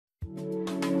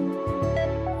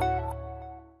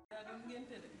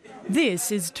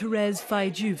This is Therese Faye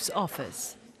Diouf's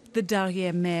office. The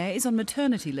Darriere mayor is on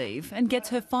maternity leave and gets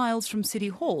her files from City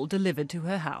Hall delivered to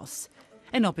her house,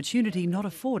 an opportunity not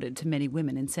afforded to many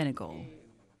women in Senegal.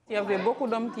 There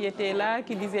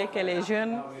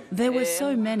were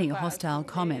so many hostile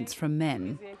comments from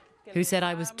men who said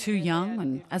I was too young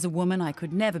and as a woman I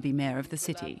could never be mayor of the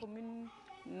city.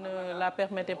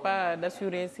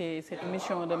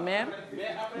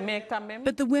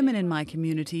 But the women in my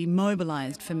community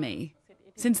mobilised for me,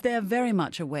 since they are very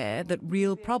much aware that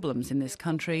real problems in this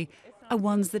country are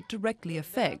ones that directly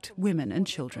affect women and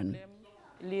children.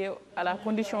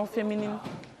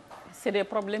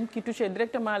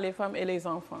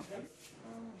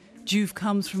 Diouf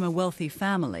comes from a wealthy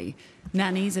family.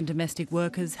 Nannies and domestic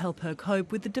workers help her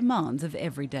cope with the demands of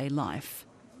everyday life.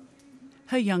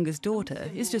 Her youngest daughter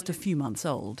is just a few months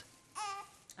old.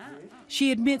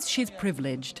 She admits she's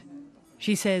privileged.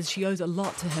 She says she owes a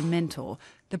lot to her mentor,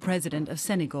 the president of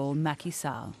Senegal, Macky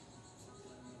Sall.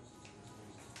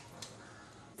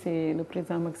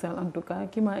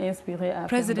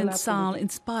 President Sall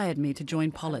inspired me to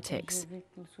join politics.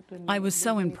 I was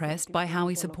so impressed by how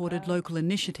he supported local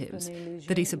initiatives,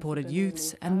 that he supported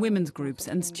youths and women's groups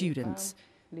and students.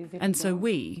 And so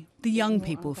we, the young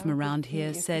people from around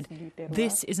here, said,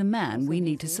 this is a man we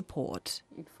need to support.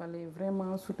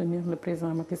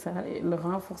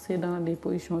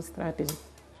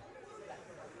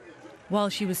 While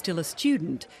she was still a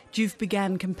student, Diouf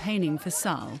began campaigning for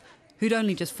Sall, who'd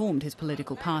only just formed his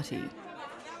political party.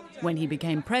 When he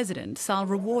became president, Sall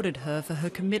rewarded her for her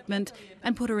commitment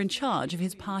and put her in charge of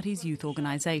his party's youth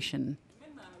organisation.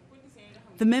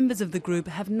 The members of the group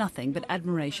have nothing but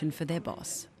admiration for their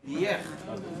boss.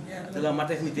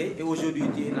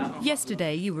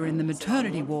 Yesterday you were in the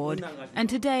maternity ward, and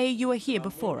today you are here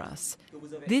before us.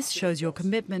 This shows your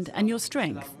commitment and your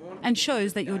strength, and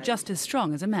shows that you're just as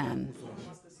strong as a man.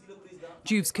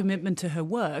 Diouf's commitment to her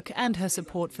work and her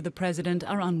support for the president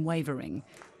are unwavering.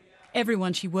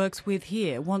 Everyone she works with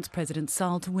here wants President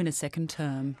Sall to win a second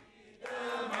term.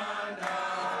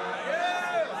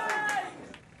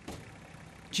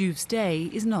 Diouf's day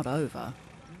is not over.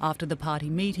 After the party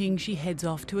meeting, she heads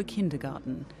off to a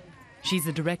kindergarten. She's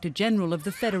the Director General of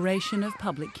the Federation of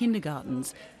Public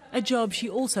Kindergartens, a job she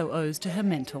also owes to her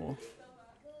mentor.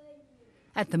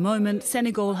 At the moment,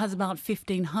 Senegal has about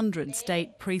 1,500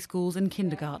 state preschools and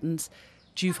kindergartens.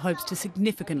 Diouf hopes to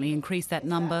significantly increase that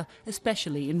number,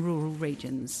 especially in rural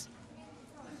regions.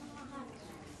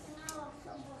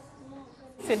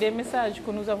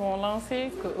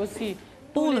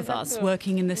 All of us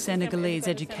working in the Senegalese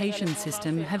education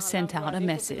system have sent out a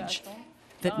message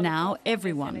that now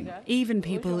everyone, even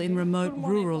people in remote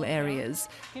rural areas,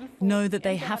 know that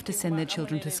they have to send their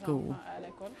children to school.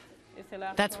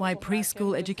 That's why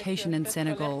preschool education in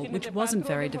Senegal, which wasn't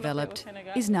very developed,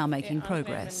 is now making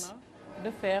progress.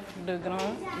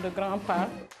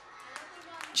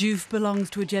 Diouf belongs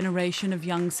to a generation of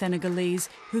young Senegalese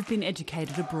who've been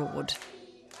educated abroad.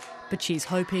 But she's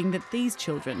hoping that these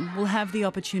children will have the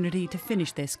opportunity to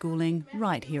finish their schooling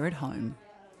right here at home.